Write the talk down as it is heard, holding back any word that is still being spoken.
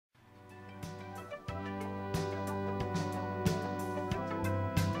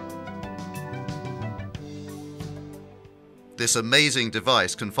This amazing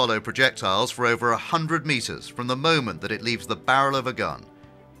device can follow projectiles for over 100 meters from the moment that it leaves the barrel of a gun,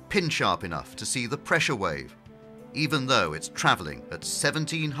 pin sharp enough to see the pressure wave, even though it's traveling at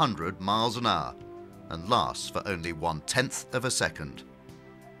 1700 miles an hour and lasts for only 1/10 of a second.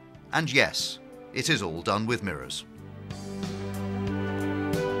 And yes, it is all done with mirrors.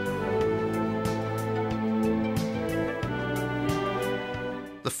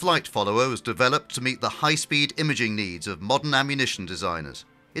 The Flight Follower was developed to meet the high-speed imaging needs of modern ammunition designers.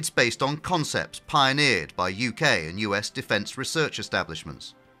 It's based on concepts pioneered by UK and US defence research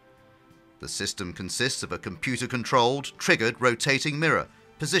establishments. The system consists of a computer-controlled, triggered rotating mirror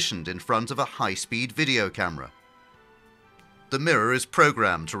positioned in front of a high-speed video camera. The mirror is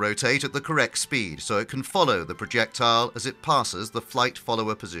programmed to rotate at the correct speed so it can follow the projectile as it passes the Flight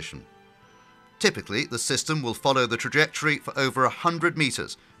Follower position. Typically, the system will follow the trajectory for over 100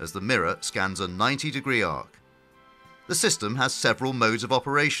 meters as the mirror scans a 90-degree arc. The system has several modes of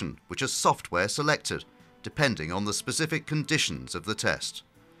operation, which are software selected, depending on the specific conditions of the test.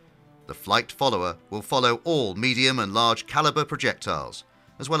 The Flight Follower will follow all medium and large caliber projectiles,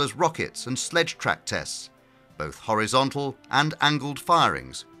 as well as rockets and sledge track tests. Both horizontal and angled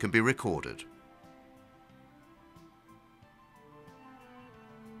firings can be recorded.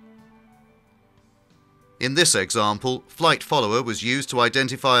 In this example, Flight Follower was used to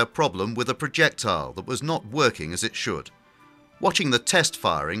identify a problem with a projectile that was not working as it should. Watching the test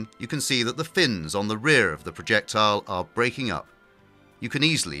firing, you can see that the fins on the rear of the projectile are breaking up. You can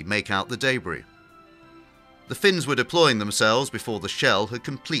easily make out the debris. The fins were deploying themselves before the shell had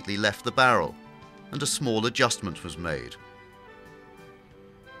completely left the barrel, and a small adjustment was made.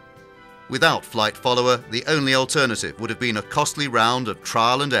 Without Flight Follower, the only alternative would have been a costly round of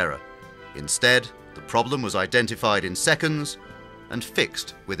trial and error. Instead, the problem was identified in seconds and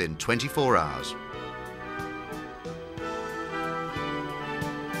fixed within 24 hours.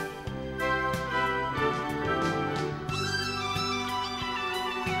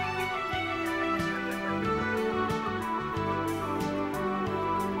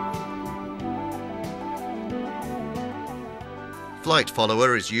 Flight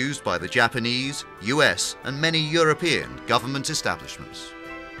Follower is used by the Japanese, US, and many European government establishments.